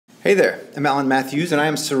Hey there, I'm Alan Matthews and I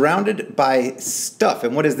am surrounded by stuff.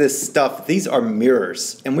 And what is this stuff? These are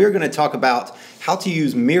mirrors. And we're going to talk about how to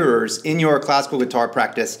use mirrors in your classical guitar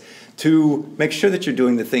practice to make sure that you're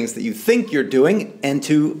doing the things that you think you're doing and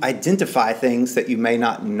to identify things that you may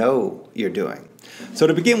not know you're doing. So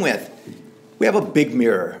to begin with, we have a big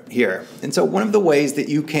mirror here. And so one of the ways that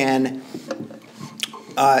you can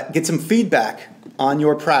get some feedback on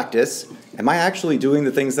your practice. Am I actually doing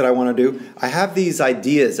the things that I want to do? I have these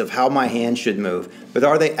ideas of how my hands should move, but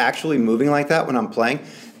are they actually moving like that when I'm playing?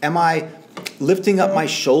 Am I lifting up my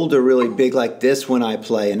shoulder really big like this when I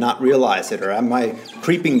play and not realize it? Or am I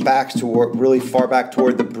creeping back toward really far back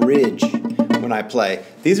toward the bridge when I play?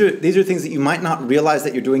 These are things that you might not realize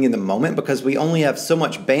that you're doing in the moment because we only have so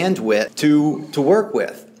much bandwidth to work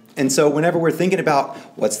with. And so whenever we're thinking about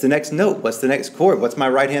what's the next note, what's the next chord, what's my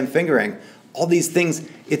right hand fingering, all these things,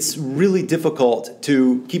 it's really difficult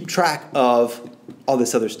to keep track of all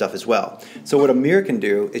this other stuff as well. So what a mirror can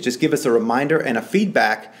do is just give us a reminder and a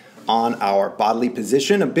feedback on our bodily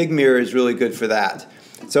position. A big mirror is really good for that.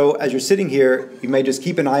 So as you're sitting here, you may just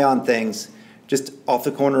keep an eye on things just off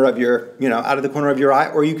the corner of your, out of the corner of your eye,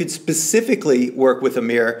 or you could specifically work with a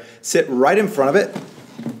mirror, sit right in front of it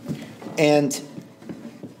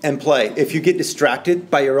and play. If you get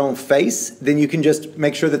distracted by your own face, then you can just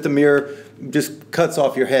make sure that the mirror just cuts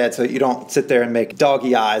off your head so that you don't sit there and make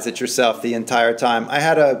doggy eyes at yourself the entire time. I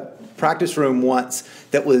had a practice room once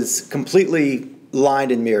that was completely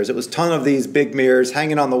lined in mirrors. It was a ton of these big mirrors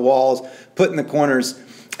hanging on the walls, put in the corners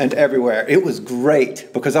and everywhere. It was great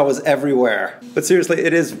because I was everywhere. But seriously,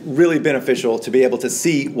 it is really beneficial to be able to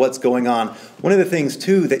see what's going on. One of the things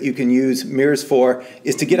too that you can use mirrors for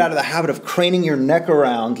is to get out of the habit of craning your neck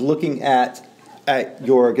around looking at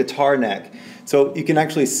your guitar neck. So you can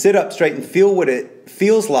actually sit up straight and feel what it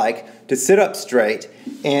feels like to sit up straight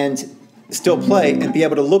and still play and be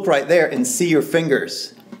able to look right there and see your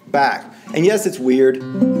fingers back. And yes, it's weird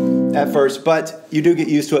at first, but you do get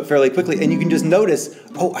used to it fairly quickly, and you can just notice,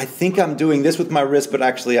 oh, I think I'm doing this with my wrist, but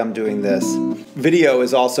actually I'm doing this. Video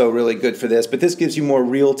is also really good for this, but this gives you more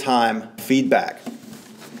real-time feedback.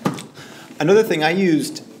 Another thing I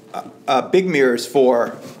used big mirrors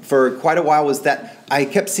for quite a while was that I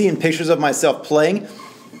kept seeing pictures of myself playing,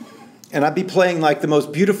 and I'd be playing like the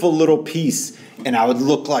most beautiful little piece, and I would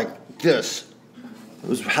look like this.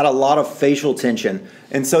 Had a lot of facial tension.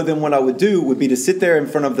 And so then what I would do would be to sit there in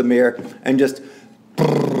front of the mirror and just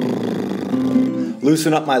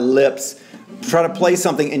loosen up my lips, try to play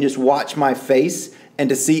something and just watch my face and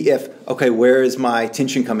to see if, okay, where is my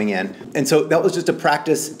tension coming in? And so that was just a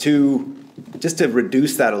practice to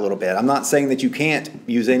reduce that a little bit. I'm not saying that you can't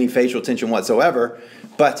use any facial tension whatsoever,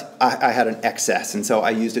 but I had an excess, and so I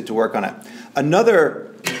used it to work on it. Another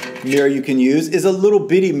mirror you can use is a little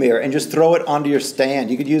bitty mirror and just throw it onto your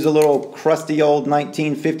stand. You could use a little crusty old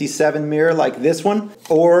 1957 mirror like this one,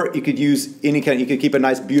 or you could use any kind. You could keep a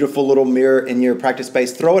nice beautiful little mirror in your practice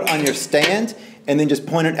space, throw it on your stand, and then just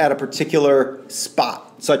point it at a particular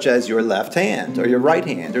spot, such as your left hand or your right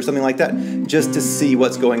hand or something like that, just to see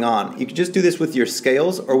what's going on. You could just do this with your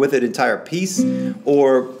scales or with an entire piece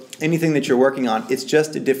or anything that you're working on. It's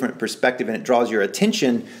just a different perspective, and it draws your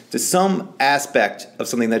attention to some aspect of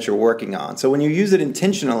something that you're working on. So when you use it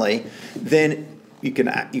intentionally, then you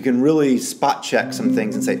can really spot check some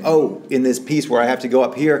things and say, oh, in this piece where I have to go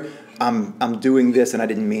up here, I'm doing this and I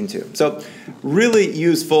didn't mean to. So really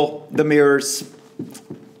useful, the mirrors.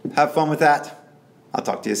 Have fun with that. I'll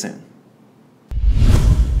talk to you soon.